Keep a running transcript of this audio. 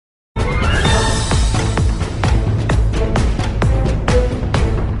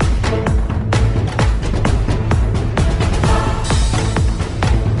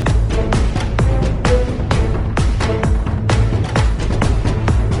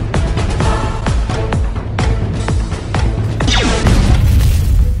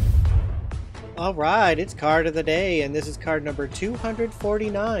Alright, it's card of the day, and this is card number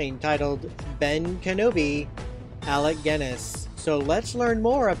 249, titled Ben Kenobi, Alec Guinness. So let's learn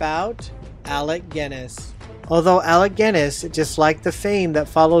more about Alec Guinness. Although Alec Guinness disliked the fame that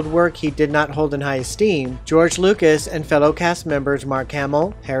followed work he did not hold in high esteem, George Lucas and fellow cast members Mark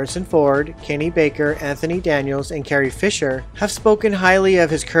Hamill, Harrison Ford, Kenny Baker, Anthony Daniels, and Carrie Fisher have spoken highly of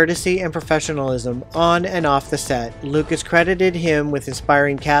his courtesy and professionalism on and off the set. Lucas credited him with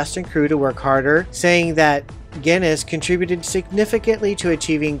inspiring cast and crew to work harder, saying that Guinness contributed significantly to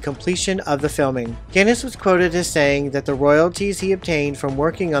achieving completion of the filming. Guinness was quoted as saying that the royalties he obtained from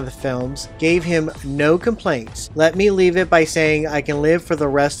working on the films gave him no complaints. "Let me leave it by saying I can live for the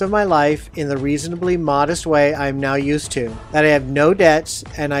rest of my life in the reasonably modest way I am now used to, that I have no debts,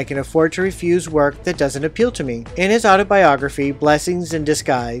 and I can afford to refuse work that doesn't appeal to me." In his autobiography, Blessings in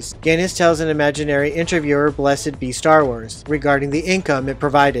Disguise, Guinness tells an imaginary interviewer, "Blessed be Star Wars," regarding the income it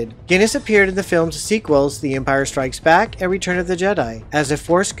provided. Guinness appeared in the film's sequels, The Empire Strikes Back and Return of the Jedi, as a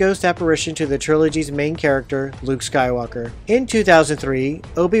Force Ghost apparition to the trilogy's main character, Luke Skywalker. In 2003,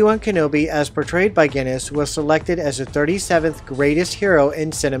 Obi-Wan Kenobi, as portrayed by Guinness, was selected as the 37th greatest hero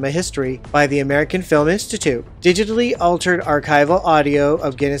in cinema history by the American Film Institute. Digitally altered archival audio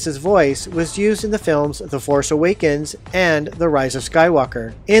of Guinness's voice was used in the films The Force Awakens and The Rise of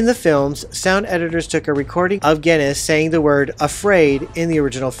Skywalker. In the films, sound editors took a recording of Guinness saying the word "afraid" in the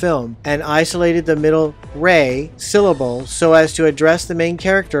original film and isolated the middle Rey syllable so as to address the main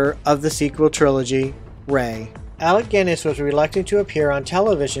character of the sequel trilogy, Rey. Alec Guinness was reluctant to appear on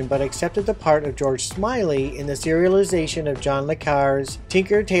television but accepted the part of George Smiley in the serialization of John le Carre's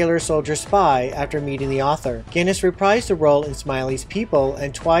Tinker Tailor Soldier Spy after meeting the author. Guinness reprised the role in Smiley's People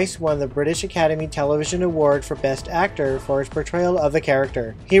and twice won the British Academy Television Award for Best Actor for his portrayal of the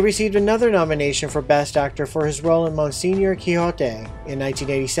character. He received another nomination for Best Actor for his role in Monsignor Quixote in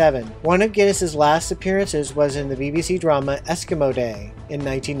 1987. One of Guinness's last appearances was in the BBC drama Eskimo Day in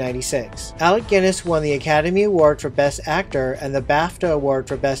 1996. Alec Guinness won the Academy Award for Best Actor and the BAFTA Award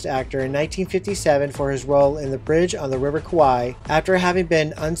for Best Actor in 1957 for his role in The Bridge on the River Kwai, after having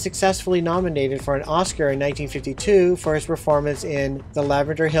been unsuccessfully nominated for an Oscar in 1952 for his performance in The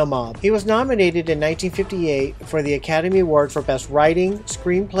Lavender Hill Mob. He was nominated in 1958 for the Academy Award for Best Writing,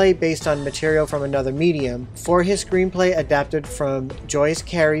 Screenplay based on material from another medium, for his screenplay adapted from Joyce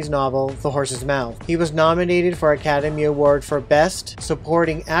Carey's novel The Horse's Mouth. He was nominated for Academy Award for Best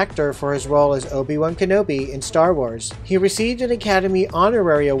Supporting Actor for his role as Obi-Wan Kenobi in Star Wars. He received an Academy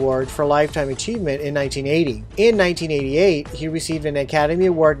Honorary Award for Lifetime Achievement in 1980. In 1988, he received an Academy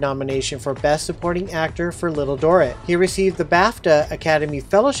Award nomination for Best Supporting Actor for Little Dorrit. He received the BAFTA Academy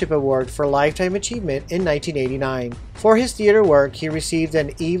Fellowship Award for Lifetime Achievement in 1989. For his theater work, he received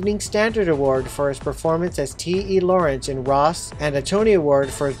an Evening Standard Award for his performance as T.E. Lawrence in Ross and a Tony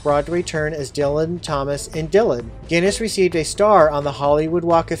Award for his Broadway turn as Dylan Thomas in Dylan. Guinness received a star on the Hollywood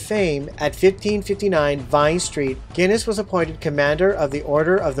Walk of Fame at 1559 Vine Street. Guinness was appointed Commander of the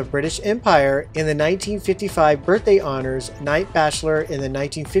Order of the British Empire in the 1955 Birthday Honours, Knight Bachelor in the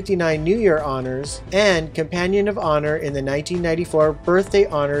 1959 New Year Honours, and Companion of Honour in the 1994 Birthday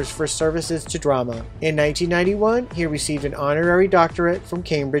Honours for services to drama. In 1991, he received an honorary doctorate from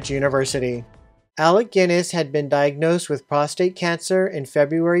Cambridge University. Alec Guinness had been diagnosed with prostate cancer in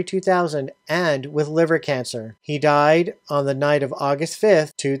February 2000 and with liver cancer. He died on the night of August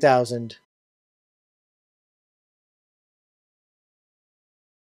 5, 2000.